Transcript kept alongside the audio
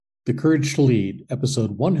The Courage to Lead,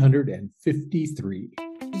 episode 153.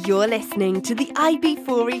 You're listening to the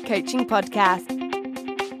IB4E Coaching Podcast.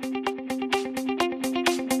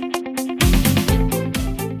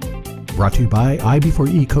 Brought to you by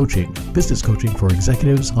IB4E Coaching, business coaching for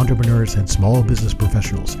executives, entrepreneurs, and small business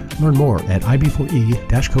professionals. Learn more at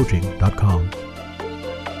ib4e-coaching.com.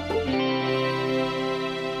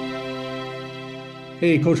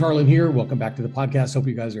 Hey, Coach Harlan here. Welcome back to the podcast. Hope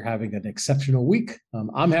you guys are having an exceptional week.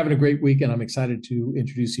 I'm having a great week, and I'm excited to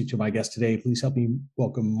introduce you to my guest today. Please help me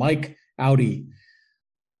welcome Mike Audi.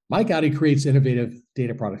 Mike Audi creates innovative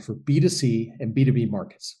data products for B2C and B2B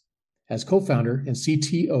markets. As co-founder and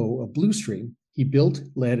CTO of Bluestream, he built,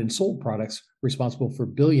 led, and sold products responsible for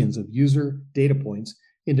billions of user data points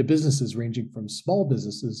into businesses ranging from small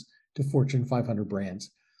businesses to Fortune 500 brands.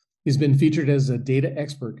 He's been featured as a data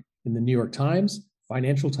expert in the New York Times,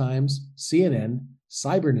 Financial Times, CNN,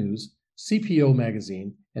 Cyber News, CPO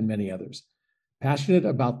Magazine, and many others. Passionate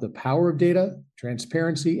about the power of data,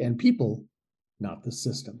 transparency, and people, not the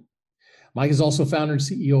system. Mike is also founder and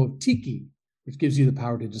CEO of Tiki, which gives you the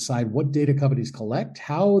power to decide what data companies collect,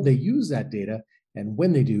 how they use that data, and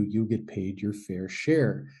when they do, you get paid your fair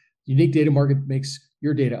share. The unique data market makes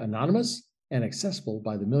your data anonymous and accessible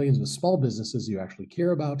by the millions of small businesses you actually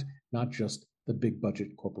care about, not just the big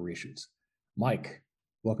budget corporations. Mike,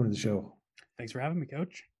 welcome to the show. Thanks for having me,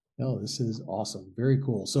 Coach. No, this is awesome. Very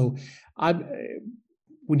cool. So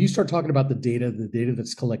when you start talking about the data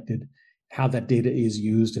that's collected, how that data is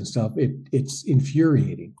used and stuff, it's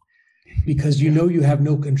infuriating because you have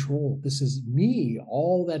no control. This is me.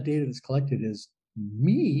 All that data that's collected is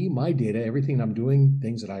me, my data, everything I'm doing,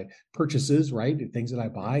 things that I purchases, right? Things that I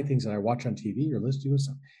buy, things that I watch on TV or listen to and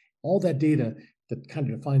stuff. All that data that kind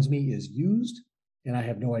of defines me is used, and I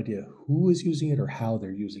have no idea who is using it or how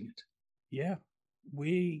they're using it. Yeah,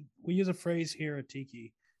 we use a phrase here at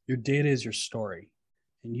Tiki: your data is your story,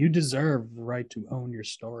 and you deserve the right to own your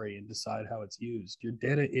story and decide how it's used. Your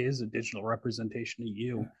data is a digital representation of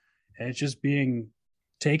you, and it's just being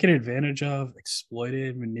taken advantage of,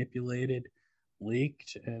 exploited, manipulated,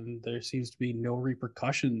 leaked, and there seems to be no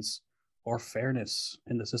repercussions or fairness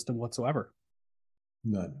in the system whatsoever.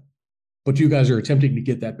 None. But you guys are attempting to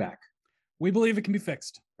get that back. We believe it can be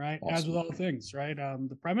fixed, right? Awesome. As with all things, right?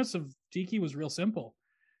 The premise of Tiki was real simple.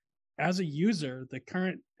 As a user, the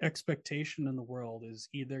current expectation in the world is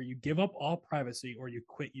either you give up all privacy or you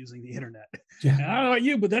quit using the internet. Yeah. And I don't know about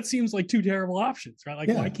you, but that seems like two terrible options, right? Like,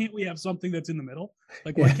 Yeah. Why can't we have something that's in the middle?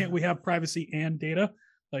 Like, why can't we have privacy and data?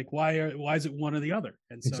 Like, why is it one or the other?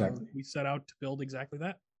 And so we set out to build exactly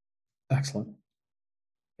that. Excellent.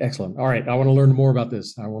 All right. I want to learn more about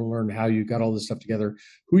this. I want to learn how you got all this stuff together,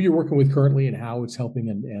 who you're working with currently and how it's helping.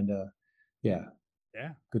 And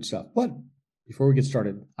good stuff. But before we get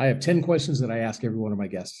started, I have 10 questions that I ask every one of my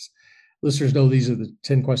guests. Listeners know these are the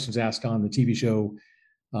 10 questions asked on the TV show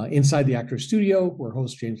Inside the Actor's Studio, where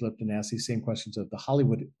host James Lipton asks these same questions of the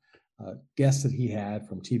Hollywood guests that he had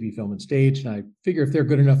from TV, film, and stage. And I figure if they're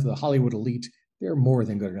good enough for the Hollywood elite, they're more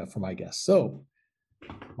than good enough for my guests. So,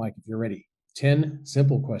 Mike, if you're ready, 10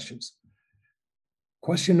 simple questions.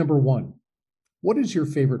 Question number 1. What is your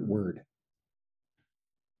favorite word?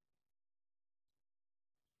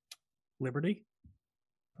 Liberty.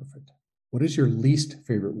 Perfect. What is your least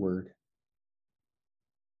favorite word?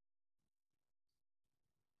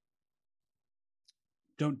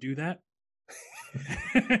 Don't do that.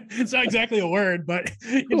 It's not exactly a word, but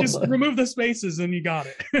you just remove the spaces and you got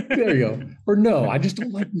it. There you go. Or no. I just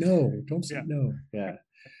don't like no. Don't say no. Yeah.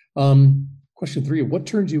 Question 3. What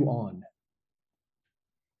turns you on?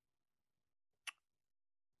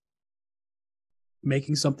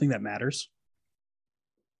 Making something that matters.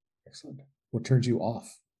 Excellent. What turns you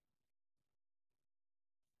off?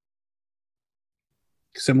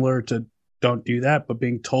 Similar to don't do that, but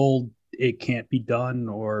being told it can't be done,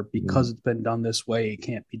 or because it's been done this way, it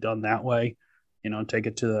can't be done that way. Take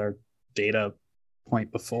it to our data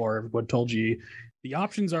point before. Everyone told you the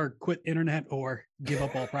options are quit internet or give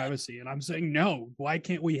up all privacy. And I'm saying, no, why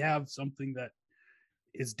can't we have something that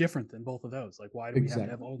is different than both of those? Like, why do we have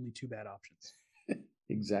to have only two bad options?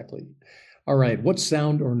 Exactly. All right. What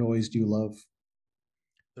sound or noise do you love?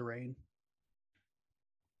 The rain.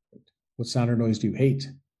 What sound or noise do you hate?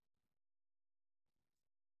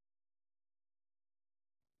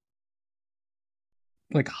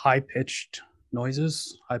 Like high-pitched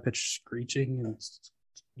noises, high-pitched screeching and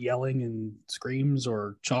yelling and screams,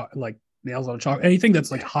 or like nails on chalk, anything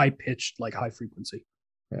that's like high-pitched, like high frequency.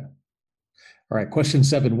 Yeah. All right. Question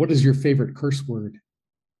 7. What is your favorite curse word?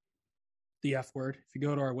 The F word. If you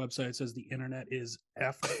go to our website, it says the internet is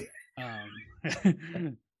F.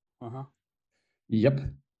 Yep.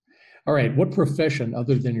 All right. What profession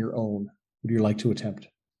other than your own would you like to attempt?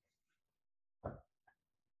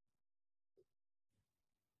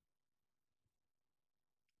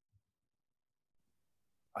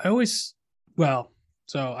 I always, well,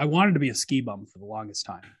 so I wanted to be a ski bum for the longest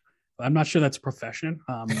time. I'm not sure that's a profession.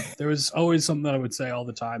 There was always something that I would say all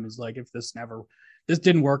the time is like, if this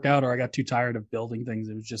didn't work out, or I got too tired of building things,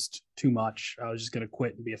 it was just too much, I was just going to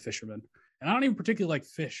quit and be a fisherman. And I don't even particularly like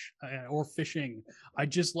fish or fishing. I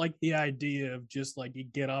just like the idea of just like, you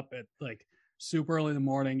get up at like super early in the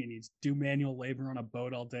morning and you do manual labor on a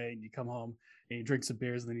boat all day, and you come home and you drink some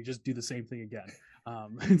beers, and then you just do the same thing again.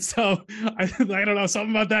 And so I don't know, something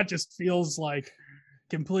about that just feels like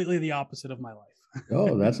completely the opposite of my life.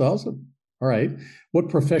 Oh, that's awesome. All right. What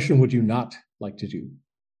profession would you not like to do?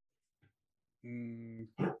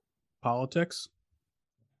 Politics.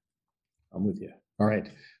 I'm with you. All right.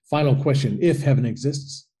 Final question. If heaven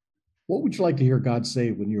exists, what would you like to hear God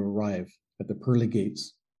say when you arrive at the pearly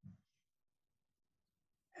gates?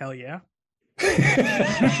 Hell yeah.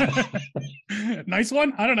 Nice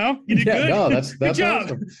one. I don't know. You did good. No, that's good job.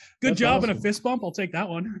 Awesome. Good that's job awesome. And a fist bump. I'll take that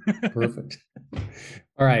one. Perfect.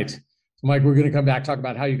 All right. So Mike, we're going to come back, talk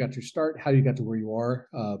about how you got your start, how you got to where you are,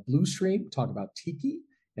 Blue Stream, talk about Tiki,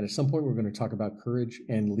 and at some point we're going to talk about courage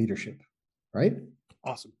and leadership. Right?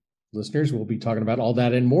 Awesome. Listeners, we'll be talking about all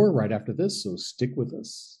that and more right after this, so stick with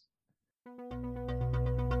us.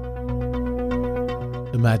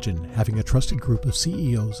 Imagine having a trusted group of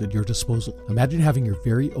CEOs at your disposal. Imagine having your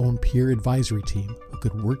very own peer advisory team who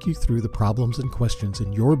could work you through the problems and questions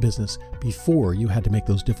in your business before you had to make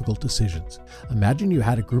those difficult decisions. Imagine you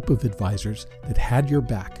had a group of advisors that had your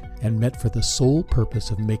back and met for the sole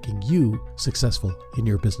purpose of making you successful in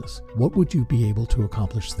your business. What would you be able to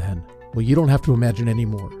accomplish then? Well, you don't have to imagine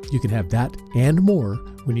anymore. You can have that and more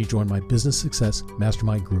when you join my Business Success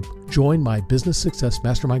Mastermind Group. Join my Business Success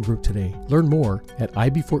Mastermind Group today. Learn more at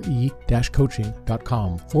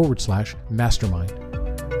ib4e-coaching.com/mastermind.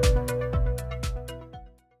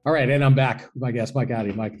 All right, and I'm back with my guest, Mike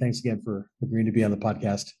Audi. Mike, thanks again for agreeing to be on the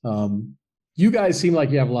podcast. You guys seem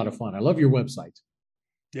like you have a lot of fun. I love your website.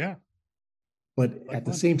 Yeah. But at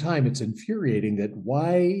the same time, it's infuriating that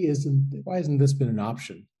why hasn't this been an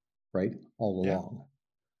option, right, all along?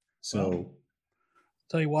 So, well,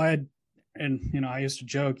 tell you why. I used to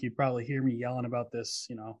joke, you'd probably hear me yelling about this,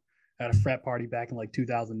 at a frat party back in like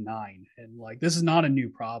 2009. And like, this is not a new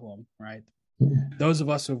problem, right? Those of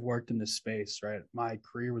us who have worked in this space, right? My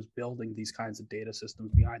career was building these kinds of data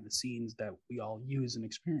systems behind the scenes that we all use and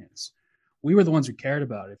experience. We were the ones who cared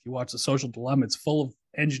about it. If you watch The Social Dilemma, it's full of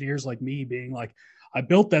engineers like me being like, I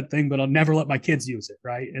built that thing, but I'll never let my kids use it,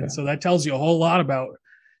 right? And so that tells you a whole lot about,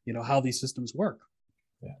 how these systems work.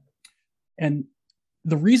 Yeah. And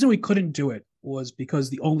the reason we couldn't do it was because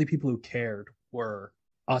the only people who cared were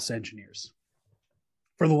us engineers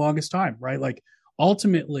for the longest time, right? Like,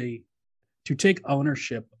 ultimately, to take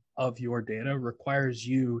ownership of your data requires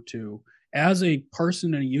you to, as a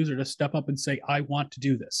person and a user, to step up and say, I want to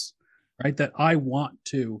do this, right? That I want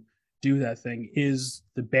to do that thing is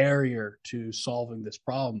the barrier to solving this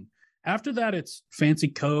problem. After that, it's fancy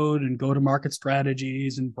code and go-to-market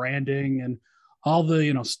strategies and branding and all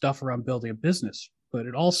the, stuff around building a business. But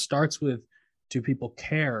it all starts with, do people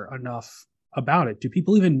care enough about it? Do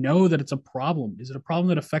people even know that it's a problem? Is it a problem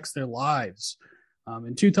that affects their lives?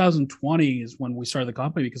 In 2020 is when we started the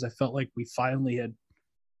company, because I felt like we finally had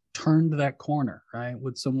turned that corner, right?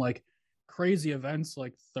 With some like crazy events,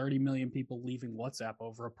 like 30 million people leaving WhatsApp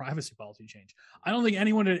over a privacy policy change. I don't think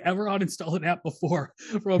anyone had ever uninstalled an app before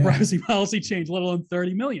from a privacy policy change, let alone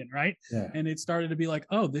 30 million, right? Yeah. And it started to be like,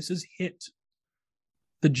 oh, this has hit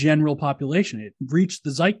the general population. It reached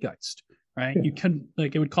the zeitgeist, right? Yeah. You can,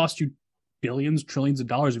 like, it would cost you billions, trillions of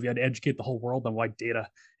dollars if you had to educate the whole world on why data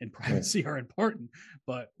and privacy are important.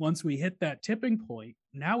 But once we hit that tipping point,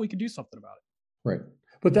 now we can do something about it. Right.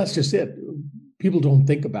 But that's just it. People don't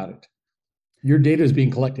think about it. Your data is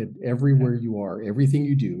being collected everywhere you are, everything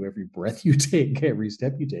you do, every breath you take, every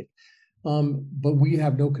step you take. But we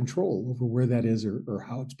have no control over where that is or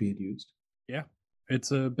how it's being used. Yeah,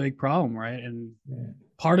 it's a big problem, right? And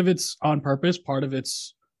part of it's on purpose, part of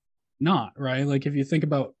it's not, right? Like, if you think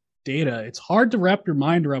about data, it's hard to wrap your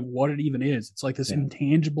mind around what it even is. It's like this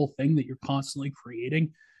intangible thing that you're constantly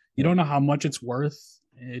creating. You don't know how much it's worth.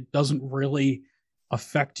 It doesn't really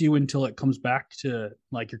affect you until it comes back to,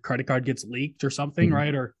 like, your credit card gets leaked or something,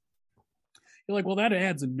 right? Or you're like, well, that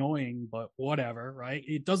ad's annoying, but whatever, right?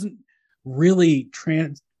 It doesn't really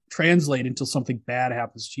translate until something bad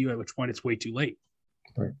happens to you, at which point it's way too late.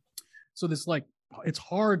 Right. So this, like, it's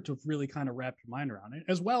hard to really kind of wrap your mind around it,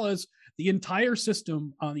 as well as the entire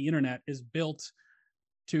system on the internet is built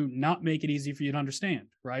to not make it easy for you to understand,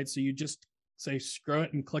 right? So you just say, screw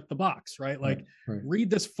it and click the box, right? Like read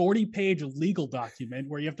this 40-page legal document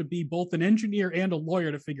where you have to be both an engineer and a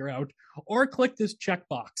lawyer to figure out, or click this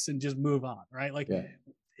checkbox and just move on, right? Like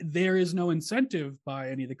there is no incentive by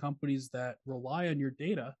any of the companies that rely on your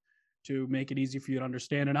data to make it easy for you to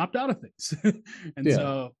understand and opt out of things. And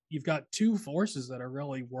so you've got two forces that are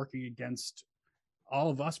really working against all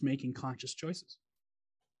of us making conscious choices.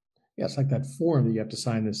 Yeah, it's like that form that you have to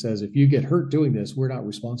sign that says, if you get hurt doing this, we're not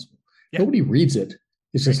responsible. Nobody reads it.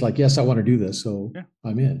 It's just like, yes, I want to do this, so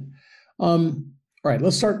I'm in. All right,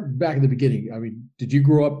 let's start back at the beginning. I mean, did you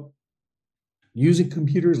grow up using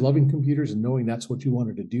computers, loving computers, and knowing that's what you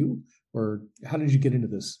wanted to do? Or how did you get into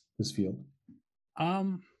this field? I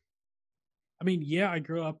mean, I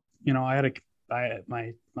grew up,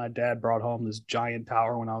 my dad brought home this giant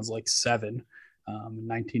tower when I was like 7, in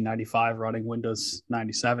 1995, running Windows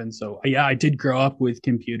 97. So I did grow up with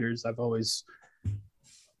computers. I've always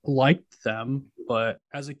liked them, but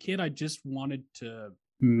as a kid, I just wanted to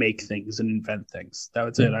make things and invent things. That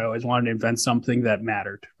was it. I always wanted to invent something that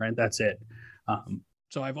mattered, right? That's it.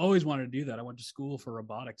 So I've always wanted to do that. I went to school for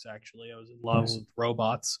robotics, actually. I was in love with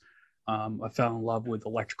robots. I fell in love with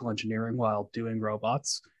electrical engineering while doing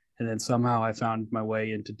robots. And then somehow I found my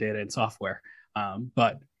way into data and software. I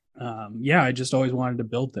just always wanted to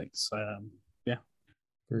build things.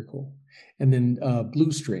 Very cool. And then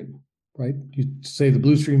Bluestream, right? You say the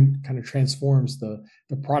Bluestream kind of transforms the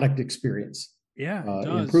product experience. Yeah, it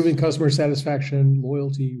does. Improving customer satisfaction,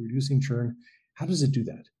 loyalty, reducing churn. How does it do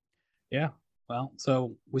that? Yeah. Well,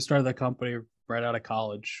 so we started that company right out of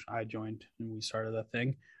college. I joined and we started that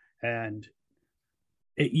thing. And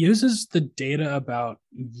it uses the data about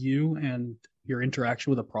you and your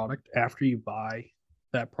interaction with a product after you buy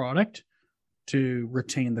that product to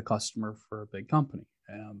retain the customer for a big company.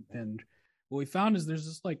 And what we found is there's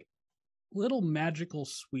this like little magical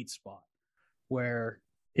sweet spot where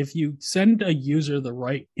if you send a user the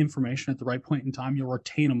right information at the right point in time, you'll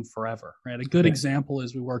retain them forever, right? A good example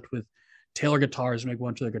is we worked with Taylor Guitars to make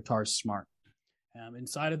one of their guitars smart.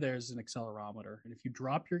 Inside of there is an accelerometer. And if you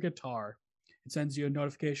drop your guitar, it sends you a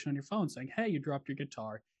notification on your phone saying, hey, you dropped your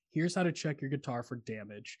guitar. Here's how to check your guitar for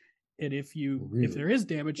damage. And if there is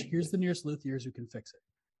damage, here's the nearest luthiers who can fix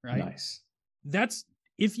it, right? Nice.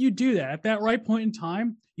 If you do that at that right point in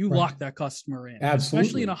time, you lock that customer in. Absolutely.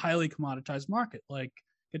 Especially in a highly commoditized market like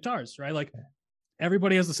guitars, right? Like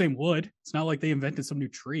everybody has the same wood. It's not like they invented some new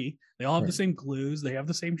tree. They all have the same glues. They have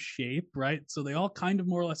the same shape, right? So they all kind of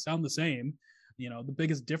more or less sound the same. The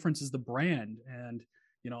biggest difference is the brand. And,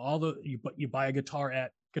 you buy a guitar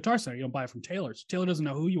at Guitar Center, you don't buy it from Taylor. So Taylor doesn't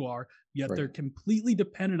know who you are, yet they're completely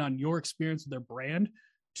dependent on your experience with their brand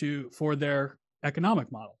for their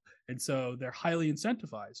economic model. And so they're highly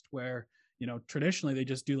incentivized where, traditionally they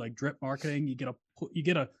just do like drip marketing. You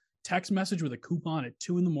get a text message with a coupon at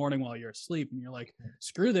 2 a.m. while you're asleep. And you're like,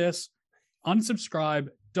 screw this, unsubscribe,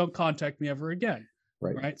 don't contact me ever again.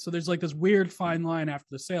 Right. So there's like this weird fine line after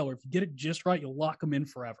the sale where if you get it just right, you'll lock them in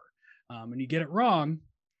forever. And you get it wrong,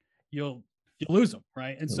 you'll lose them.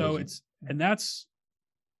 Right. And so that's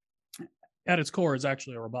at its core is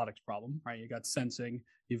actually a robotics problem, right? You got sensing,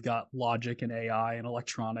 you've got logic and AI and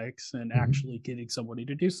electronics and actually getting somebody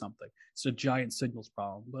to do something. It's a giant signals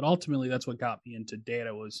problem. But ultimately that's what got me into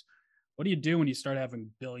data was, what do you do when you start having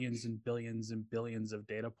billions and billions and billions of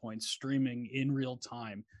data points streaming in real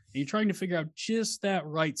time? And you're trying to figure out just that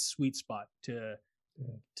right sweet spot to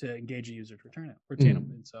engage a user to retain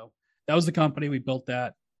them. And so that was the company. We built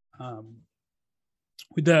that. I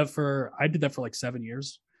did that for like 7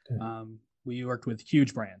 years. We worked with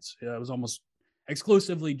huge brands. It was almost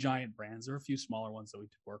exclusively giant brands. There were a few smaller ones that we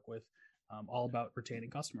did work with, all about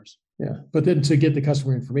retaining customers. Yeah. But then to get the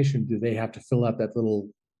customer information, do they have to fill out that little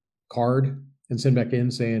card and send back in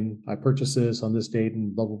saying, I purchased this on this date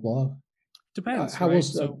and blah, blah, blah? Depends. How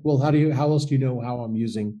else do you know how I'm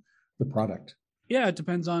using the product? Yeah, it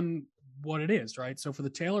depends on what it is, right? So for the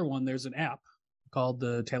Taylor one, there's an app called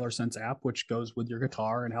the Taylor Sense app, which goes with your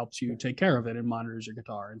guitar and helps you take care of it and monitors your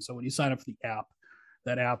guitar. And so when you sign up for the app,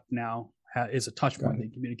 that app now is a touch point that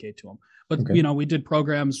you communicate to them. But, we did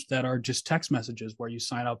programs that are just text messages where you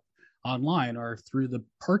sign up online or through the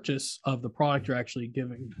purchase of the product, you're actually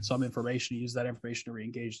giving some information, use that information to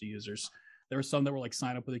re-engage the users. There were some that were like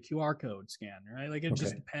sign up with a QR code scan, right? Like it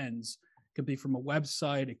just depends. It could be from a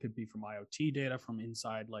website. It could be from IoT data from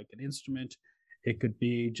inside like an instrument. It could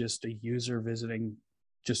be just a user visiting,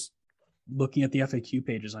 just looking at the FAQ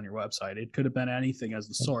pages on your website. It could have been anything as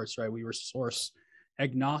the source, right? We were source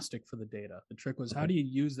agnostic for the data. The trick was how do you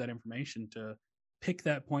use that information to pick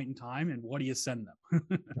that point in time and what do you send them?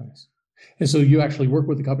 Nice. And so you actually work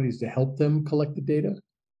with the companies to help them collect the data?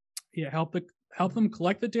 Yeah, help them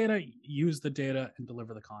collect the data, use the data, and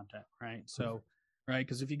deliver the content, right? So, right,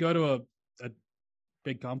 because if you go to a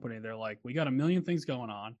big company, they're like, we got a million things going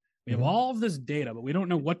on. We have all of this data, but we don't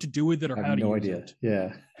know what to do with it or I how have to no use idea. it.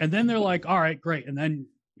 Yeah. And then they're like, all right, great. And then,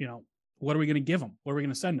 what are we going to give them? What are we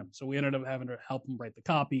going to send them? So we ended up having to help them write the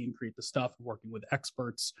copy and create the stuff, working with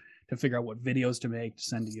experts to figure out what videos to make, to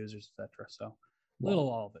send to users, etc. So little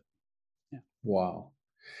all of it. Yeah. Wow.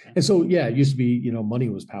 And so, yeah, it used to be, money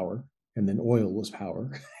was power, and then oil was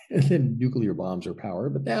power, and then nuclear bombs are power.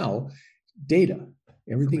 But now, data,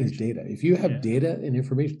 everything is data. If you have data and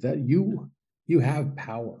information, that you have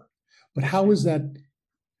power. But how is that?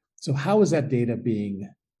 So, how is that data being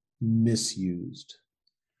misused?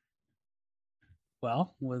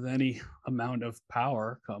 Well, with any amount of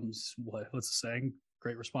power comes what's the saying?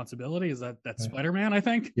 Great responsibility. Is that Spider-Man? I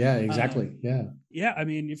think. Yeah, exactly. Yeah. I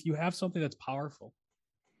mean, if you have something that's powerful,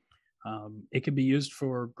 it can be used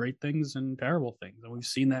for great things and terrible things. And we've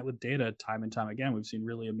seen that with data time and time again. We've seen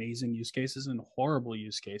really amazing use cases and horrible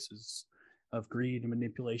use cases of greed and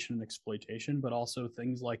manipulation and exploitation, but also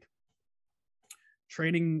things like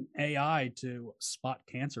training AI to spot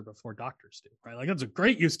cancer before doctors do, right? Like that's a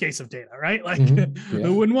great use case of data, right? Like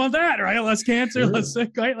who wouldn't want that, right? Less cancer, less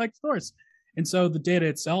sick, right? Like of course. And so the data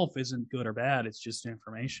itself isn't good or bad. It's just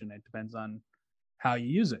information. It depends on how you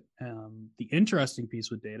use it. The interesting piece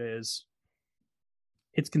with data is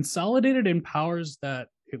it's consolidated in powers that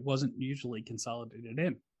it wasn't usually consolidated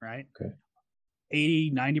in, right? Okay.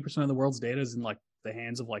 80-90% of the world's data is in like the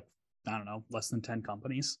hands of like, I don't know, less than 10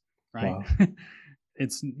 companies, right? Wow.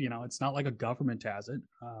 It's not like a government has it.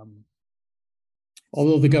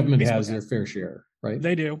 Although the government has their fair share, right?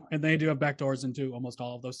 They do, and they do have backdoors into almost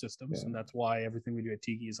all of those systems, and that's why everything we do at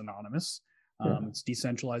Tiki is anonymous. It's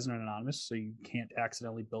decentralized and anonymous, so you can't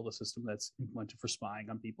accidentally build a system that's implemented for spying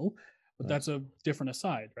on people. But that's a different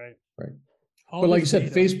aside, right? Right. But like you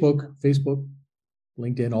said, Facebook,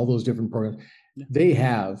 LinkedIn, all those different programs, they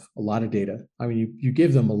have a lot of data. I mean, you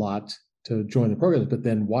give them a lot to join the programs, but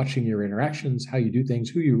then watching your interactions, how you do things,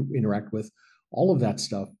 who you interact with, all of that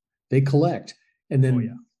stuff, they collect. And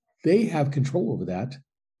then they have control over that.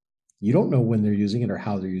 You don't know when they're using it or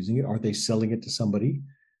how they're using it. Are they selling it to somebody?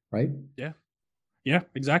 Right? Yeah,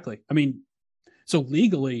 exactly. I mean, so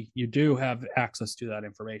legally, you do have access to that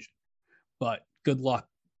information, but good luck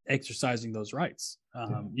exercising those rights.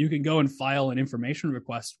 You can go and file an information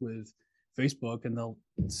request with Facebook, and they'll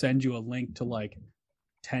send you a link to like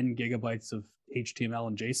 10 gigabytes of HTML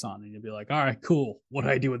and JSON, and you'll be like, all right, cool. What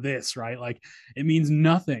do I do with this? Right? Like it means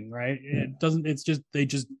nothing, right? It doesn't, it's just, they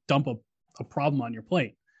just dump a problem on your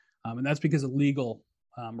plate. And that's because of legal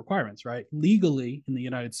requirements, right? Legally in the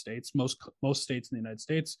United States, most states in the United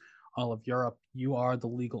States, all of Europe, you are the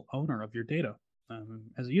legal owner of your data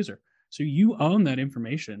as a user. So you own that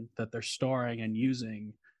information that they're storing and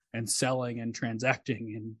using and selling and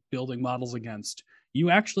transacting and building models against. You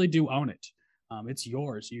actually do own it. It's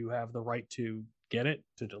yours. You have the right to get it,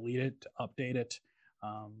 to delete it, to update it.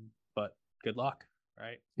 But good luck,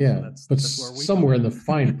 right? Yeah, so that's where we somewhere in the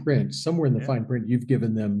fine print, you've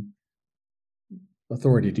given them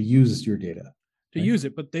authority to use your data. Use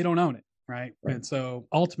it, but they don't own it, right? And so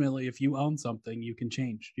ultimately, if you own something, you can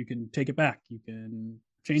change. You can take it back. You can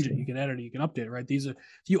change it. You can edit it. You can update it, right? If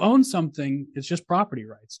you own something, it's just property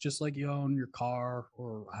rights, just like you own your car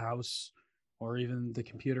or a house or even the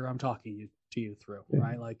computer I'm talking to you through,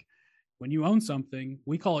 right? Like when you own something,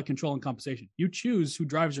 we call it control and compensation. You choose who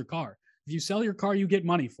drives your car. If you sell your car, you get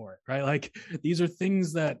money for it, right? Like these are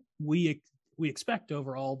things that we expect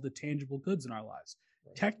over all the tangible goods in our lives.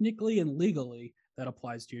 Technically and legally, that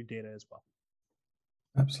applies to your data as well.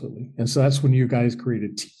 Absolutely. And so that's when you guys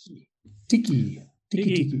created Tiki.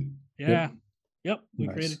 Yeah. Yep. We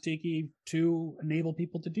created Tiki to enable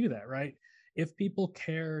people to do that, right? If people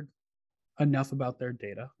cared enough about their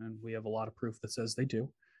data, and we have a lot of proof that says they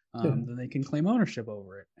do, then they can claim ownership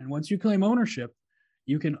over it. And once you claim ownership,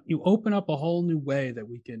 you open up a whole new way that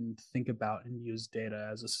we can think about and use data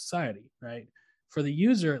as a society, right? For the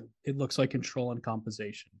user, it looks like control and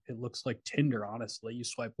compensation. It looks like Tinder, honestly. You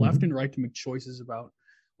swipe left and right to make choices about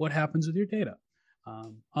what happens with your data.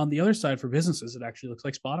 On the other side, for businesses, it actually looks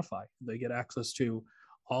like Spotify. They get access to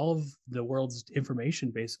all of the world's information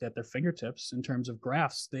basically at their fingertips in terms of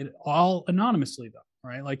graphs. They all anonymously though,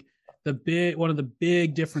 right? Like one of the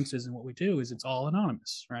big differences in what we do is it's all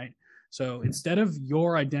anonymous, right? So instead of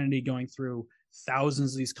your identity going through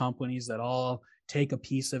thousands of these companies that all take a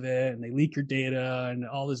piece of it and they leak your data and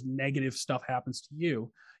all this negative stuff happens to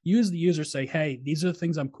you, you as the user say, hey, these are the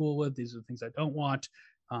things I'm cool with. These are the things I don't want.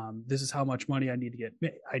 This is how much money I need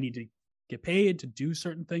to get paid to do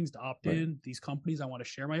certain things, to opt in. These companies I want to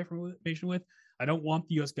share my information with. I don't want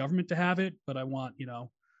the US government to have it, but I want,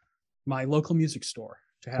 my local music store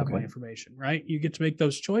to have my information, right? You get to make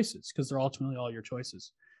those choices because they're ultimately all your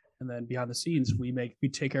choices. And then behind the scenes, we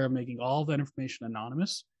take care of making all of that information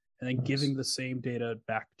anonymous and then giving the same data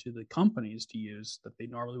back to the companies to use that they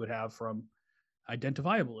normally would have from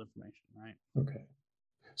identifiable information, right? Okay.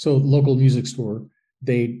 So local music store,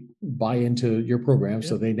 they buy into your program,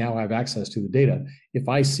 so they now have access to the data. If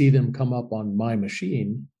I see them come up on my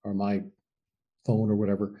machine or my phone or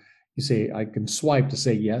whatever, you say I can swipe to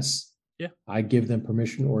say yes, I give them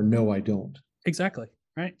permission, or no, I don't. Exactly.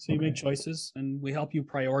 Right. So you make choices and we help you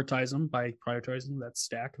prioritize them by prioritizing that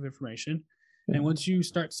stack of information. Yeah. And once you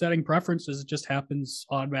start setting preferences, it just happens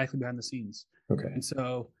automatically behind the scenes. Okay. And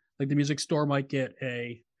so like the music store might get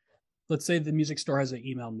let's say the music store has an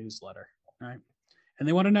email newsletter, right? And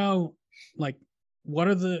they want to know like,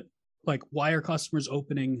 why are customers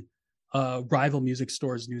opening rival music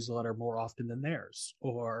stores newsletter more often than theirs?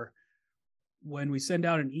 Or when we send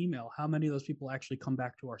out an email, how many of those people actually come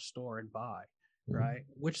back to our store and buy? Right?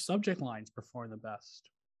 Which subject lines perform the best?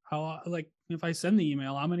 How, like, if I send the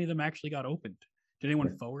email, how many of them actually got opened? Did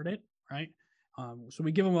anyone forward it? Right? So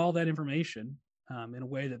we give them all that information in a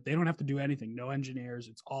way that they don't have to do anything. No engineers.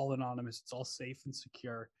 It's all anonymous. It's all safe and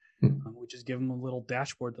secure. We just give them a little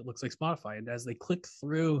dashboard that looks like Spotify. And as they click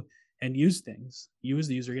through and use things, you as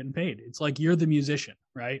the user getting paid. It's like you're the musician,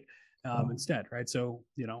 right? Instead, right? So,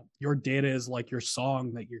 your data is like your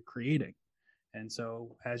song that you're creating. And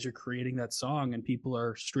so as you're creating that song and people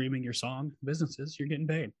are streaming your song, businesses, you're getting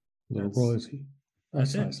paid. Royalty.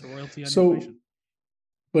 That's nice. It's a royalty on information.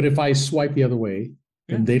 But if I swipe the other way,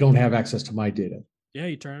 then they don't have access to my data. Yeah,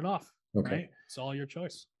 you turn it off. Okay. Right? It's all your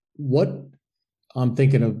choice. I'm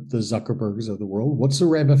thinking of the Zuckerbergs of the world. What's the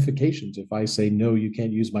ramifications if I say, no, you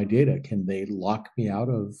can't use my data? Can they lock me out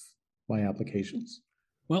of my applications?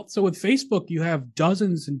 Well, so with Facebook, you have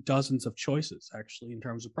dozens and dozens of choices, actually, in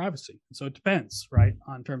terms of privacy. So it depends, right,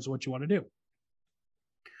 on terms of what you want to do.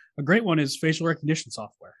 A great one is facial recognition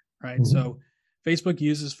software, right? Mm-hmm. So Facebook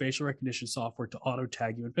uses facial recognition software to auto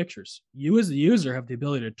tag you in pictures. You as the user have the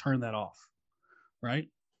ability to turn that off, right?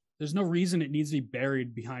 There's no reason it needs to be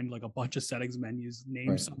buried behind like a bunch of settings menus,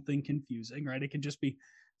 name something confusing, right? It can just be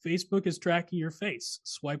Facebook is tracking your face.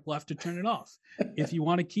 Swipe left to turn it off. If you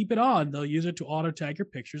want to keep it on, they'll use it to auto tag your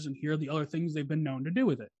pictures, and here are the other things they've been known to do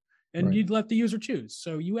with it. And you'd let the user choose.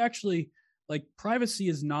 So you actually, like, privacy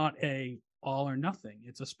is not a all or nothing.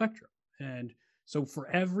 It's a spectrum. And so for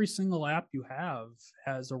every single app you have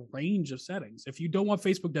has a range of settings. If you don't want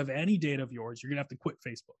Facebook to have any data of yours, you're going to have to quit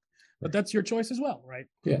Facebook. But that's your choice as well, right?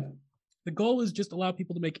 Yeah. The goal is just allow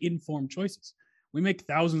people to make informed choices. We make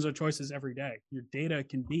thousands of choices every day. Your data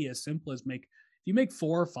can be as simple as if you make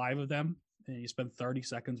 4 or 5 of them and you spend 30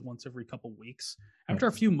 seconds once every couple of weeks, after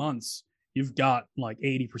a few months, you've got like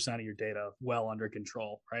 80% of your data well under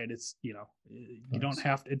control, right? It's, you don't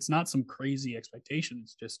have to, it's not some crazy expectation.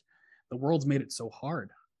 It's just the world's made it so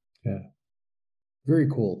hard. Yeah. Very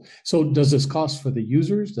cool. So does this cost for the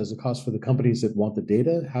users? Does it cost for the companies that want the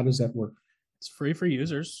data? How does that work? It's free for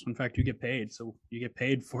users. In fact, you get paid. So you get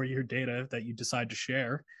paid for your data that you decide to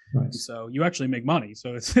share. Nice. So you actually make money.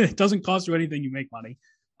 So it doesn't cost you anything. You make money.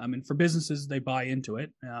 And for businesses, they buy into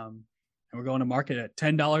it. And we're going to market at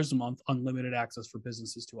 $10 a month, unlimited access for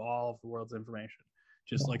businesses to all of the world's information,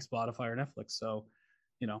 just like Spotify or Netflix. So,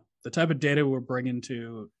 the type of data we're bringing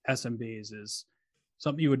to SMBs is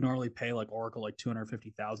something you would normally pay like Oracle, like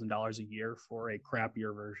 $250,000 a year for a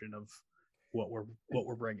crappier version of what we're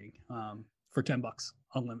bringing. For $10,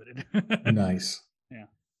 unlimited. Nice. Yeah.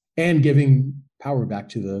 And giving power back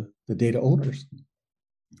to the data owners.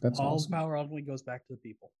 That's all awesome. Power ultimately goes back to the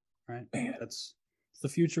people, right? Man. That's the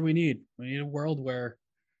future we need. We need a world where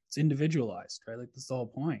it's individualized, right? Like that's the whole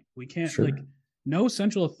point. We can't no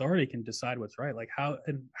central authority can decide what's right. Like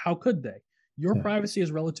how could they? Your privacy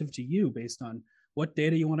is relative to you based on what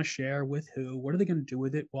data you want to share with who, what are they going to do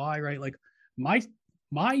with it? Why, right? Like my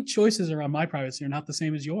choices around my privacy are not the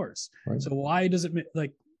same as yours. Right. So why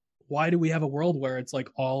do we have a world where it's like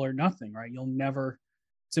all or nothing, right?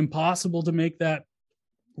 It's impossible to make that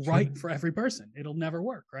right for every person. It'll never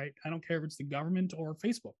work, right? I don't care if it's the government or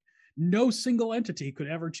Facebook. No single entity could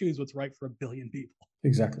ever choose what's right for 1 billion people.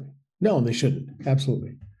 Exactly. No, they shouldn't.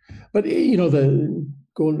 Absolutely. But,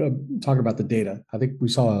 talking about the data, I think we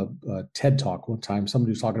saw a TED talk one time.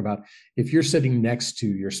 Somebody was talking about if you're sitting next to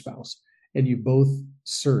your spouse, and you both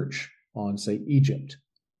search on, say, Egypt,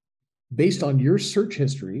 based on your search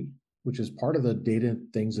history, which is part of the data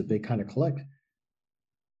things that they kind of collect,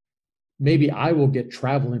 maybe I will get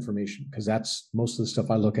travel information because that's most of the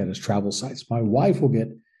stuff I look at is travel sites. My wife will get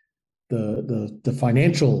the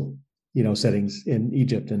financial, settings in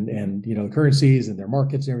Egypt and currencies and their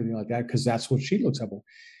markets and everything like that, because that's what she looks up for.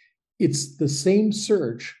 It's the same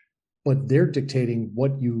search, but they're dictating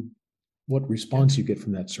what response you get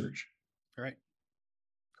from that search. Right.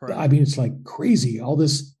 Correct. I mean, it's like crazy, all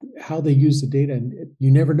this, how they use the data, and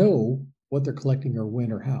you never know what they're collecting or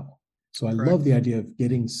when or how. So I love the idea of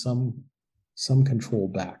getting some control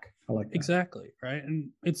back. I like that. Exactly. Right. And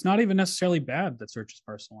it's not even necessarily bad that search is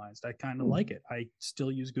personalized. I kind of like it. I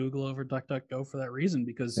still use Google over DuckDuckGo for that reason,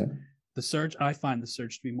 because I find the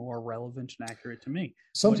search to be more relevant and accurate to me.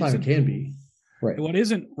 Sometimes it can be. Right. What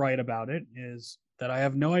isn't right about it is that I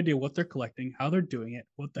have no idea what they're collecting, how they're doing it,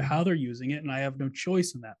 how they're using it, and I have no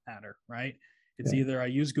choice in that matter, right? It's either I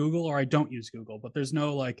use Google or I don't use Google, but there's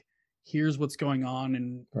no like, here's what's going on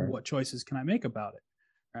and what choices can I make about it,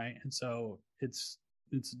 right? And so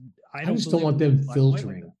I just don't want them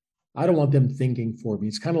filtering. I don't want them thinking for me.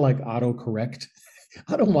 It's kind of like autocorrect.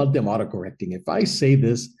 I don't want them autocorrecting. If I say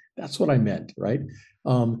this, that's what I meant, right?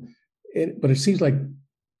 But it seems like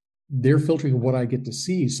they're filtering what I get to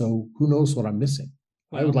see. So who knows what I'm missing?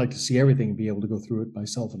 Well, I would like to see everything and be able to go through it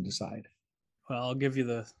myself and decide. Well, I'll give you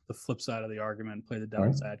the flip side of the argument and play the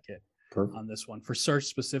devil's advocate on this one. For search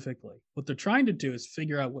specifically, what they're trying to do is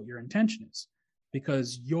figure out what your intention is.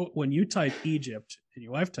 Because when you type Egypt and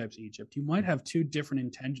your wife types Egypt, you might have two different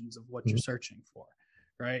intentions of what you're searching for,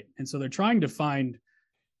 right? And so they're trying to find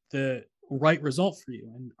the right result for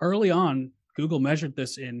you. And early on, Google measured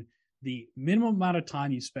this in the minimum amount of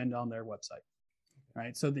time you spend on their website,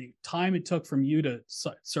 right? So the time it took from you to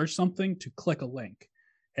search something to click a link,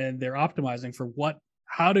 and they're optimizing for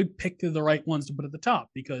how to pick the right ones to put at the top,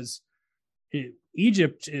 because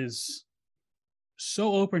Egypt is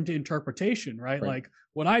so open to interpretation, right? Like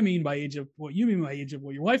what I mean by Egypt, what you mean by Egypt,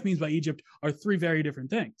 what your wife means by Egypt are three very different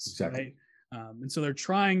things. Exactly. Right? And so they're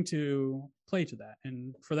trying to play to that.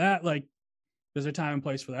 And for that, like, there's a time and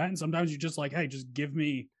place for that. And sometimes you're just like, hey, just give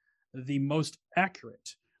me the most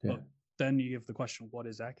accurate. Yeah. But then you have the question, what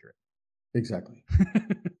is accurate? Exactly.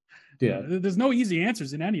 Yeah. There's no easy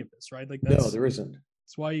answers in any of this, right? Like, no, there isn't.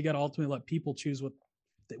 That's why you got to ultimately let people choose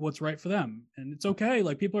what's right for them. And it's okay.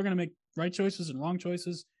 Like, people are going to make right choices and wrong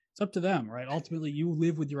choices. It's up to them, right? Ultimately, you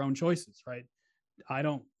live with your own choices, right? I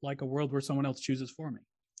don't like a world where someone else chooses for me.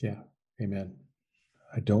 Yeah. Amen.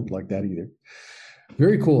 I don't like that either.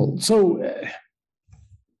 Very cool. So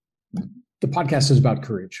the podcast is about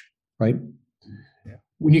courage, right? Yeah.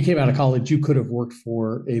 When you came out of college, you could have worked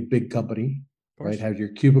for a big company, right? Have your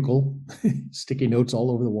cubicle, sticky notes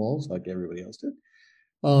all over the walls like everybody else did.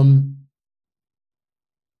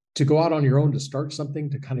 To go out on your own, to start something,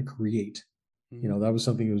 to kind of create, that was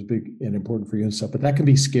something that was big and important for you and stuff, but that can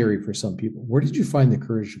be scary for some people. Where did you find the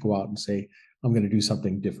courage to go out and say, I'm going to do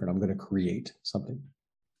something different. I'm going to create something?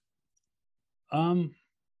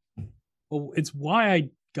 Well, it's why I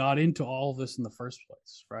got into all of this in the first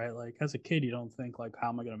place, right? Like, as a kid, you don't think like, how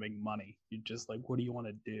am I going to make money? You just like, what do you want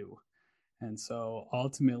to do? And so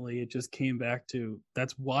ultimately it just came back to,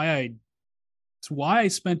 it's why I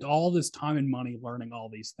spent all this time and money learning all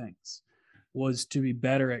these things, was to be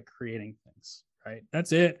better at creating things, right?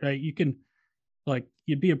 That's it, right? You can, like,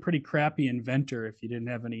 you'd be a pretty crappy inventor if you didn't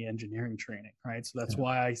have any engineering training, right? So that's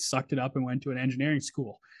why I sucked it up and went to an engineering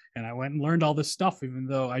school, and I went and learned all this stuff, even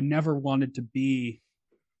though I never wanted to be,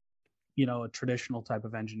 a traditional type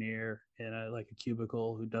of engineer in a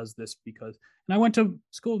cubicle who does this and I went to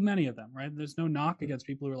school with many of them, right? There's no knock against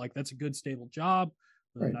people who are like, that's a good, stable job.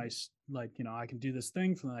 Really nice, I can do this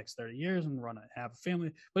thing for the next 30 years and have a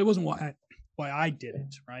family, but it wasn't why I did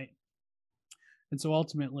it, right? And so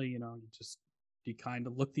ultimately, you kind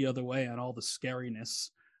of look the other way on all the scariness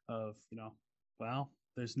of,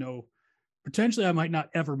 potentially I might not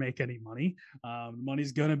ever make any money.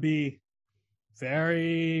 Money's going to be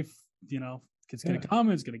very, it's going to come,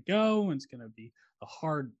 it's going to go, and it's going to be a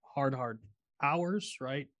hard hours,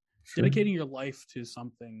 right? Sure. Dedicating your life to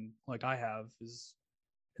something like I have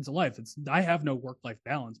it's a life. I have no work-life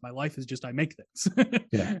balance. My life is just, I make things.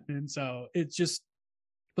 Yeah. And so it's just,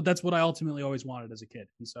 but that's what I ultimately always wanted as a kid.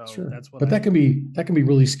 And so that's what that can be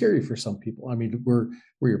really scary for some people. I mean, were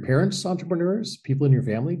your parents entrepreneurs, people in your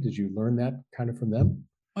family? Did you learn that kind of from them?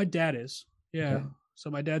 My dad is. Yeah. Okay. So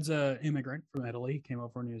my dad's an immigrant from Italy. He came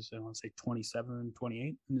over when he was, I want to say 27,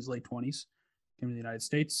 28, in his late 20s, came to the United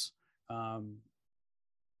States.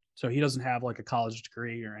 So he doesn't have like a college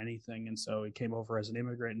degree or anything. And so he came over as an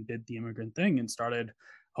immigrant and did the immigrant thing and started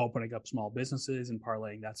opening up small businesses and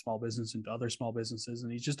parlaying that small business into other small businesses.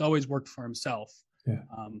 And he's just always worked for himself. Yeah.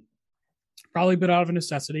 Probably a bit out of a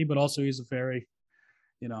necessity, but also he's a very,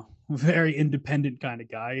 very independent kind of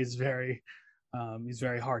guy. He's very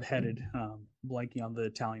hard headed. Blanking on the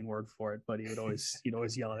Italian word for it, but he'd always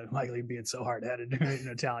yell at Michael being so hard headed in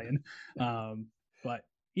Italian. But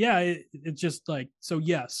yeah, it's just like, so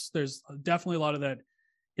yes, there's definitely a lot of that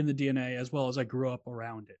in the DNA, as well as I grew up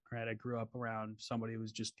around it, right? I grew up around somebody who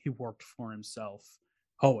was he worked for himself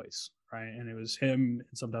always, right? And it was him,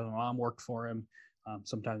 and sometimes my mom worked for him.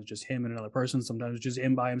 Sometimes just him and another person, sometimes just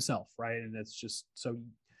him by himself, right? And it's just, so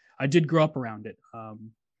I did grow up around it.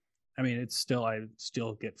 I mean, I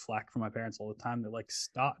still get flack from my parents all the time. They're like,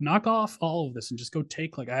 stop, knock off all of this and just go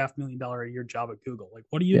take like a $500,000 a year job at Google. Like,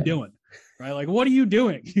 what are you doing? Right? Like, what are you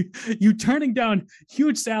doing? You turning down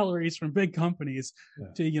huge salaries from big companies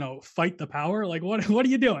to, fight the power. Like, what are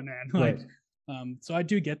you doing, man? Like, so I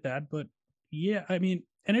do get that, but yeah, I mean,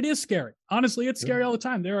 and it is scary. Honestly, it's scary all the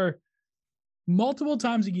time. There are multiple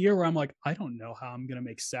times a year where I'm like, I don't know how I'm going to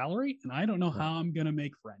make salary, and I don't know how I'm going to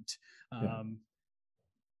make rent.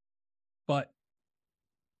 But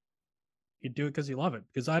you do it because you love it,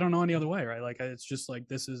 because I don't know any other way, right? Like, it's just like,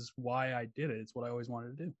 this is why I did it. It's what I always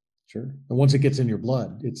wanted to do. Sure. And once it gets in your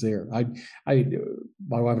blood, it's there. My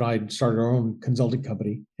wife and I started our own consulting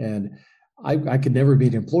company, and I could never be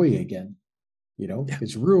an employee again.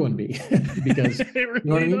 It's ruined me because it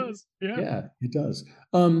really does. Yeah, it does.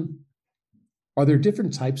 Are there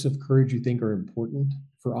different types of courage you think are important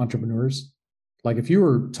for entrepreneurs? Like, if you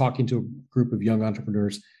were talking to a group of young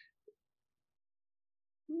entrepreneurs,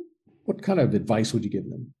 what kind of advice would you give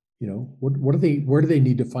them? Where do they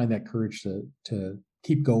need to find that courage to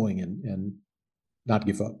keep going and not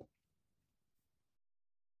give up?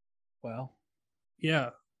 Well, yeah.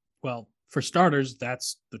 Well, for starters,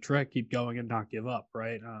 that's the trick. Keep going and not give up,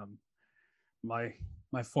 right?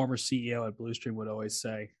 My former CEO at Bluestream would always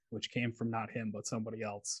say, which came from not him, but somebody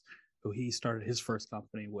else who he started his first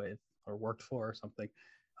company with or worked for or something.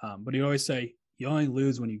 But he'd always say, you only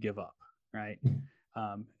lose when you give up, right?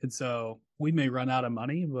 And so we may run out of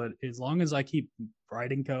money, but as long as I keep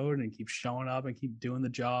writing code and keep showing up and keep doing the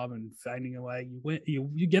job and finding a way,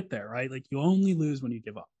 you get there, right? Like, you only lose when you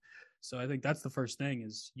give up. So I think that's the first thing,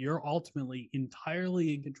 is you're ultimately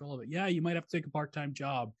entirely in control of it. Yeah, you might have to take a part-time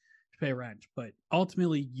job to pay rent, but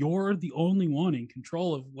ultimately you're the only one in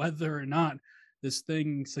control of whether or not this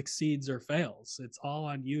thing succeeds or fails. It's all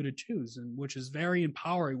on you to choose, and which is very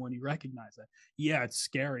empowering when you recognize that. Yeah, it's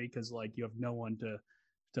scary because like you have no one to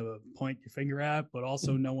point your finger at, but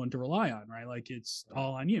also no one to rely on, right? Like, it's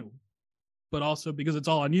all on you. But also, because it's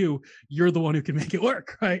all on you, you're the one who can make it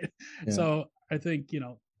work, right? Yeah. So I think,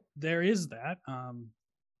 there is that.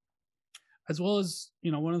 As well as,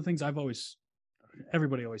 one of the things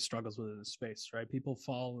everybody always struggles with in this space, right? People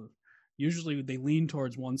usually they lean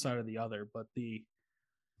towards one side or the other, but the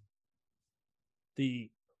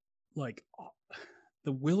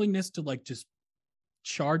willingness to like just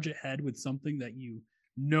charge ahead with something that you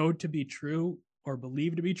know to be true or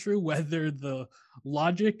believe to be true, whether the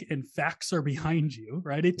logic and facts are behind you,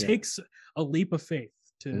 right? It takes a leap of faith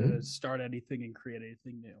to start anything and create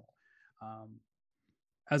anything new.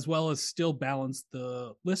 As well as still balance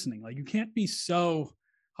the listening. Like, you can't be so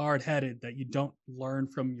hard-headed that you don't learn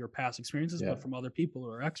from your past experiences, but from other people who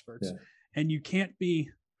are experts. And you can't be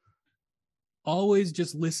always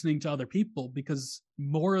just listening to other people, because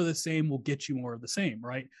more of the same will get you more of the same,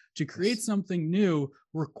 right? To create something new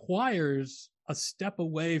requires a step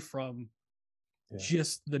away from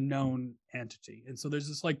just the known entity. And so there's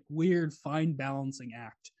this like weird fine balancing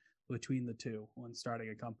act between the two when starting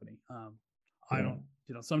a company. I don't,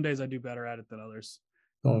 some days I do better at it than others.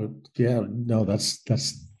 Oh yeah, no, that's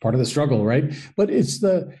part of the struggle, right? But it's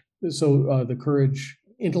the courage,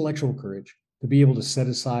 intellectual courage, to be able to set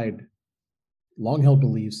aside long-held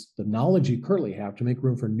beliefs, the knowledge you currently have, to make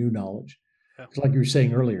room for new knowledge. Like you were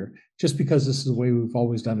saying earlier, just because this is the way we've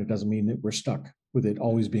always done it doesn't mean that we're stuck with it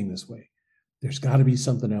always being this way. There's got to be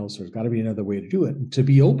something else. There's got to be another way to do it. And to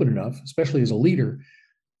be open enough, especially as a leader,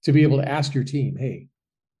 to be able to ask your team, hey,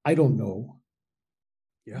 I don't know.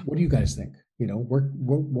 Yeah. What do you guys think?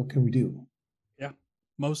 What can we do? Yeah.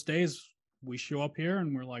 Most days we show up here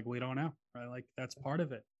and we're like, we don't know, right? Like, that's part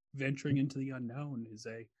of it. Venturing into the unknown is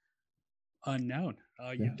a unknown.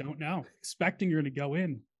 You don't know. Expecting you're going to go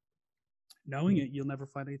in, knowing it, you'll never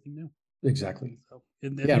find anything new. Exactly. So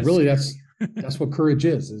really, that's what courage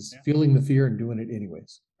is feeling the fear and doing it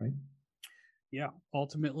anyways, right? Yeah.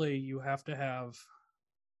 Ultimately, you have to have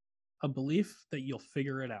a belief that you'll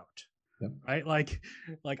figure it out, right? Like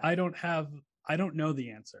I don't know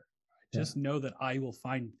the answer. I just know that I will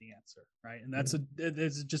find the answer, right? And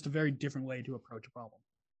it's just a very different way to approach a problem.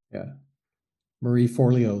 Yeah. Marie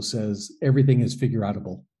Forleo says everything is figure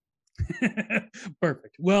outable.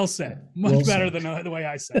 Perfect. Well said. Much Well better said. than the way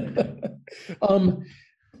I said it.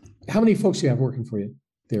 How many folks do you have working for you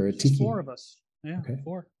there at Just Tiki? 4 of us. Yeah, Okay.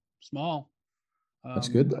 4. Small. That's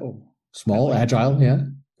good. I Small, like, agile. Yeah.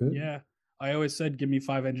 Good. yeah. I always said, give me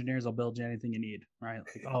 5 engineers, I'll build you anything you need. Right.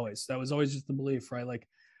 Like always. That was always just the belief, right? Like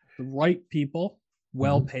the right people,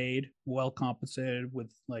 well paid, well compensated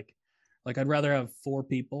with like I'd rather have 4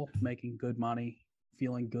 people making good money,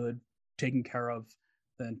 feeling good, taken care of,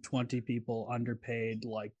 than 20 people underpaid,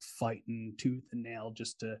 like fighting tooth and nail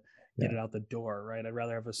just to get it out the door, right? I'd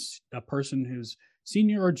rather have a person who's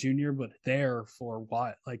senior or junior, but there for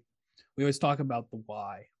why. Like we always talk about the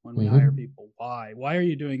why when we hire people. Why are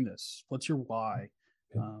you doing this? What's your why?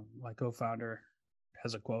 My co-founder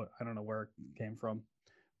has a quote. I don't know where it came from,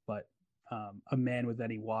 but a man with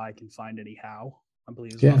any why can find any how, I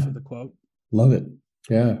believe is roughly the quote. Love it.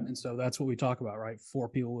 Yeah. And so that's what we talk about, right? 4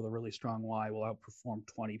 people with a really strong why will outperform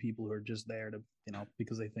 20 people who are just there to,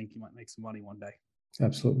 because they think you might make some money one day.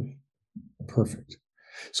 Absolutely. Perfect.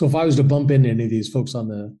 So if I was to bump into any of these folks on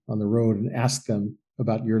the road and ask them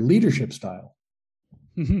about your leadership style,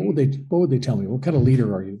 what would they tell me? What kind of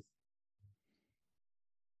leader are you?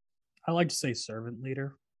 I like to say servant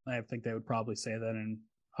leader. I think they would probably say that in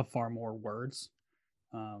a far more words.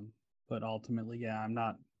 But ultimately, yeah,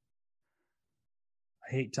 I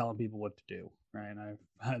hate telling people what to do, right?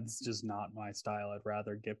 It's just not my style. I'd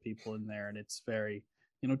rather get people in there, and it's very,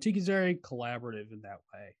 Tiki's very collaborative in that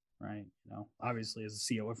way, right? Obviously as a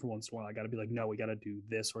CEO, every once in a while, I got to be like, no, we got to do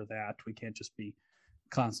this or that. We can't just be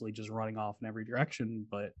constantly just running off in every direction.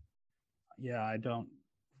 But yeah, I don't,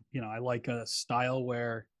 I like a style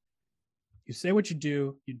where you say what you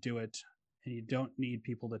do it, and you don't need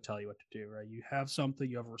people to tell you what to do, right? You have something,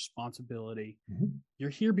 you have a responsibility. You're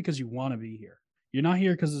here because you want to be here. You're not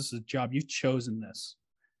here because this is a job. You've chosen this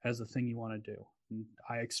as the thing you want to do. And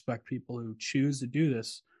I expect people who choose to do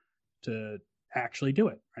this to actually do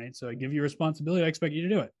it, right? So I give you a responsibility. I expect you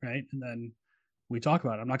to do it, right? And then we talk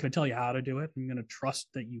about it. I'm not going to tell you how to do it. I'm going to trust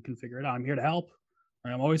that you can figure it out. I'm here to help.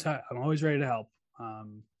 Right? I'm always ready to help.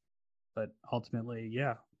 But ultimately,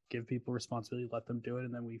 yeah, give people responsibility, let them do it,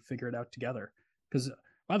 and then we figure it out together. Because,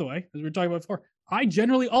 by the way, as we were talking about before, I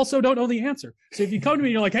generally also don't know the answer. So if you come to me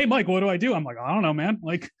and you're like, hey, Mike, what do I do? I'm like, I don't know, man.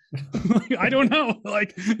 Like, I don't know.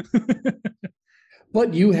 Like,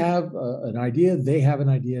 but you have an idea. They have an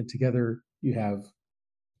idea. Together, you have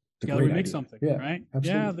together we make something, yeah, right?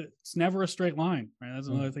 Absolutely. Yeah, it's never a straight line, right? That's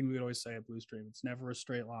another thing we would always say at Blue Stream. It's never a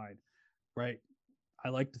straight line, right? I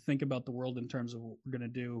like to think about the world in terms of what we're going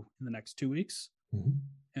to do in the next 2 weeks.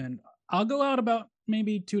 And I'll go out about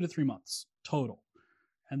maybe 2 to 3 months total.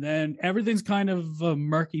 And then everything's kind of a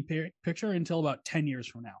murky picture until about 10 years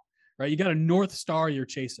from now, right? You got a North Star you're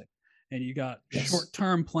chasing, and you got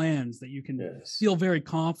short-term plans that you can feel very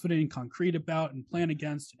confident and concrete about and plan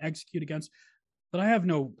against and execute against. But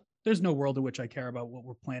there's no world in which I care about what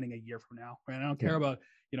we're planning a year from now, right? I don't care about,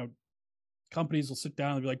 companies will sit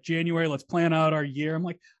down and be like, January, let's plan out our year. I'm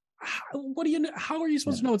like, how are you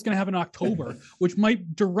supposed to know what's going to happen in October, which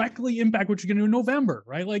might directly impact what you're going to do in November,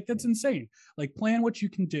 right? Like that's insane. Like plan what you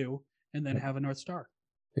can do and then have a North Star.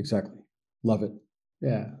 Exactly. Love it.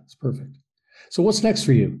 Yeah, it's perfect. So what's next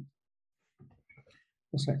for you?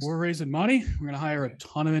 What's next? We're raising money. We're going to hire a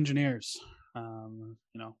ton of engineers. We're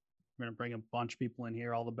going to bring a bunch of people in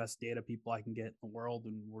here, all the best data people I can get in the world.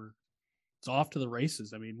 And it's off to the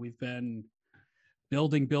races. I mean, we've been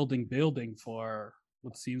building for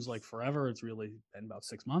what seems like forever. It's really been about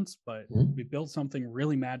 6 months, but we built something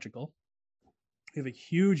really magical. We have a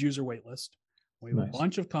huge user wait list. We have a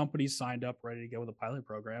bunch of companies signed up, ready to go with a pilot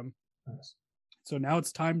program. So now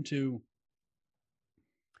it's time to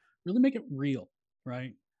really make it real,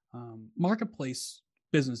 right? Marketplace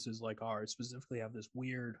businesses like ours specifically have this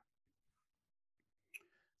weird,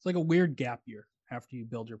 it's like a weird gap year after you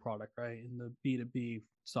build your product, right? In the B2B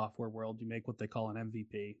software world, you make what they call an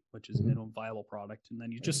MVP, which is minimum viable product. And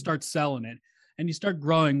then you just start selling it and you start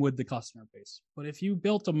growing with the customer base. But if you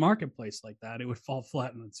built a marketplace like that, it would fall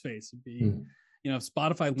flat on its face. It'd be, if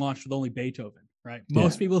Spotify launched with only Beethoven, right?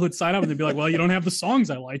 Most people would sign up and they'd be like, well, you don't have the songs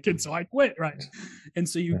I like, and so I quit, right? And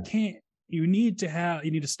so you need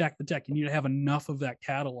to stack the deck. You need to have enough of that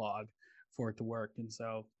catalog for it to work. And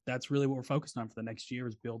so that's really what we're focused on for the next year,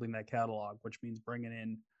 is building that catalog, which means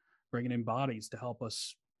bringing in bodies to help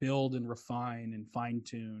us build and refine and fine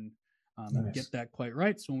tune and get that quite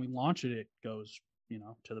right. So when we launch it, it goes,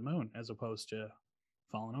 to the moon as opposed to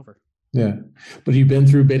falling over. Yeah. But you've been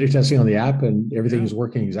through beta testing on the app and everything is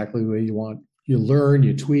working exactly the way you want. You learn,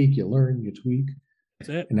 you tweak, you learn, you tweak. That's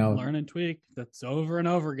it. And now, learn and tweak. That's over and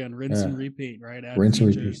over again. Rinse and repeat, right? Add rinse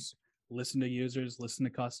features, and repeat. listen to users, listen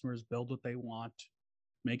to customers, build what they want,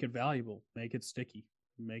 make it valuable, make it sticky,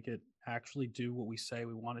 make it actually do what we say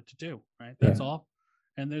we want it to do, right? That's all.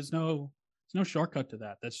 And there's no shortcut to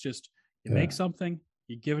that. That's just you make something,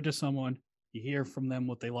 you give it to someone, you hear from them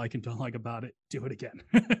what they like and don't like about it, do it again.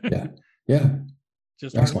 Yeah.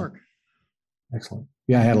 Just hard work. Excellent.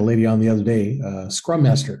 Yeah, I had a lady on the other day, Scrum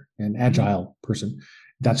Master, an agile person.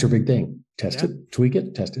 That's your big thing. Test it, tweak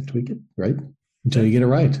it, right? Until you get it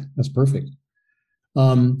right. That's perfect.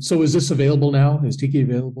 So is this available now? Is Tiki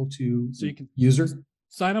available to you can users?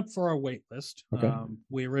 Sign up for our wait list. Okay.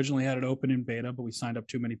 We originally had it open in beta, but we signed up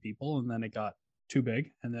too many people and then it got too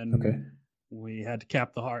big. And then we had to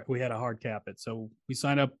cap we had a hard cap it. So we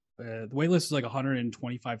signed up. The wait list is like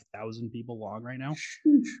 125,000 people long right now.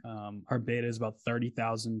 Our beta is about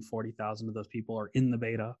 30,000, 40,000 of those people are in the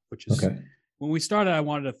beta, which is when we started, I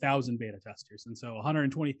wanted 1,000 beta testers. And so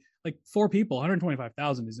 120, like 4 people,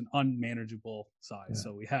 125,000 is an unmanageable size. Yeah.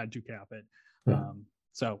 So we had to cap it. Yeah.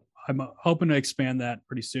 So I'm hoping to expand that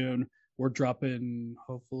pretty soon. We're dropping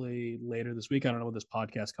hopefully later this week. I don't know when this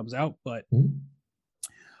podcast comes out, but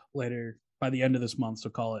later by the end of this month,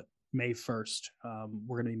 so call it May 1st,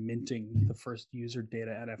 we're going to be minting the first user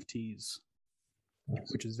data NFTs,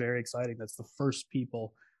 which is very exciting. That's the first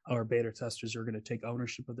people, our beta testers, are going to take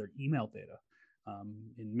ownership of their email data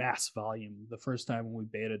in mass volume. The first time when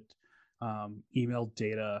we betaed email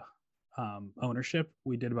data ownership,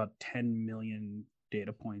 we did about 10 million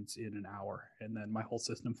data points in an hour, and then my whole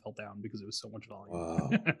system fell down because it was so much volume. Wow.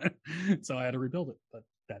 So I had to rebuild it, but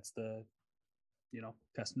that's the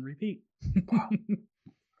test and repeat. Wow.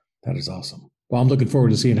 That is awesome. Well, I'm looking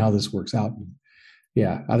forward to seeing how this works out.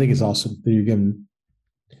 Yeah, I think it's awesome that you're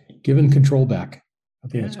giving control back. I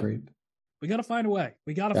think that's great. We got to find a way.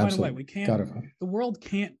 We can't. The world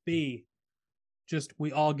can't be just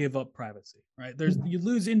we all give up privacy, right? You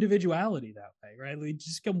lose individuality that way, right? We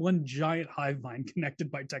just become one giant hive mind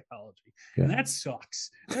connected by technology, and that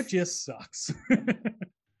sucks. That just sucks.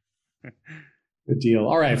 Good deal.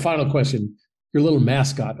 All right, final question. Your little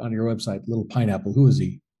mascot on your website, little pineapple. Who is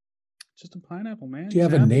he? Just a pineapple, man. Do you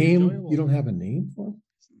have a name? You don't have a name for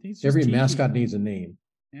him? Every mascot needs a name.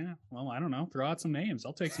 Yeah. Well, I don't know. Throw out some names.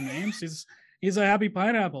 I'll take some names. He's a happy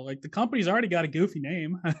pineapple. Like the company's already got a goofy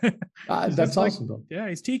name. That's awesome, though. Yeah,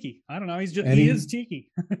 he's Tiki. I don't know. He is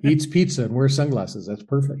Tiki. Eats pizza and wears sunglasses. That's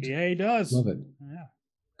perfect. Yeah, he does. Love it. Yeah.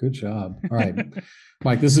 Good job. All right,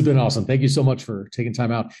 Mike, this has been awesome. Thank you so much for taking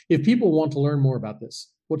time out. If people want to learn more about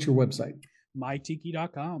this, what's your website?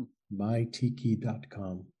 mytiki.com.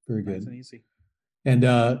 mytiki.com. Very good. Nice and easy. And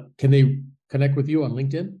can they connect with you on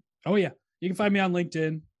LinkedIn? Oh, yeah. You can find me on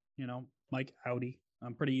LinkedIn, Mike Audi.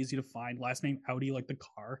 I'm pretty easy to find. Last name Audi, like the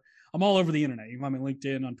car. I'm all over the internet. You can find me on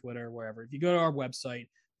LinkedIn, on Twitter, wherever. If you go to our website,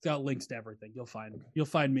 it's got links to everything. You'll find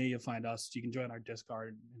me. You'll find us. You can join our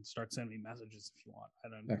Discord and start sending me messages if you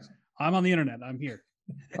want. I'm on the internet. I'm here.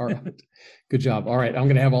 All right. Good job. All right. I'm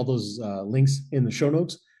going to have all those links in the show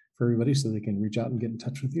notes for everybody so they can reach out and get in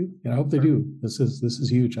touch with you. And I hope they do. This is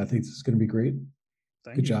huge. I think this is going to be great.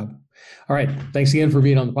 Good job. All right. Thanks again for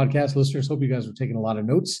being on the podcast. Listeners, hope you guys are taking a lot of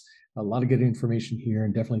notes, a lot of good information here,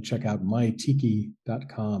 and definitely check out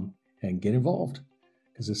mytiki.com and get involved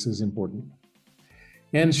because this is important.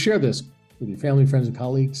 And share this with your family, friends, and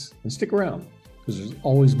colleagues, and stick around because there's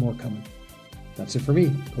always more coming. That's it for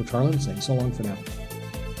me, Coach Harlan, saying so long for now.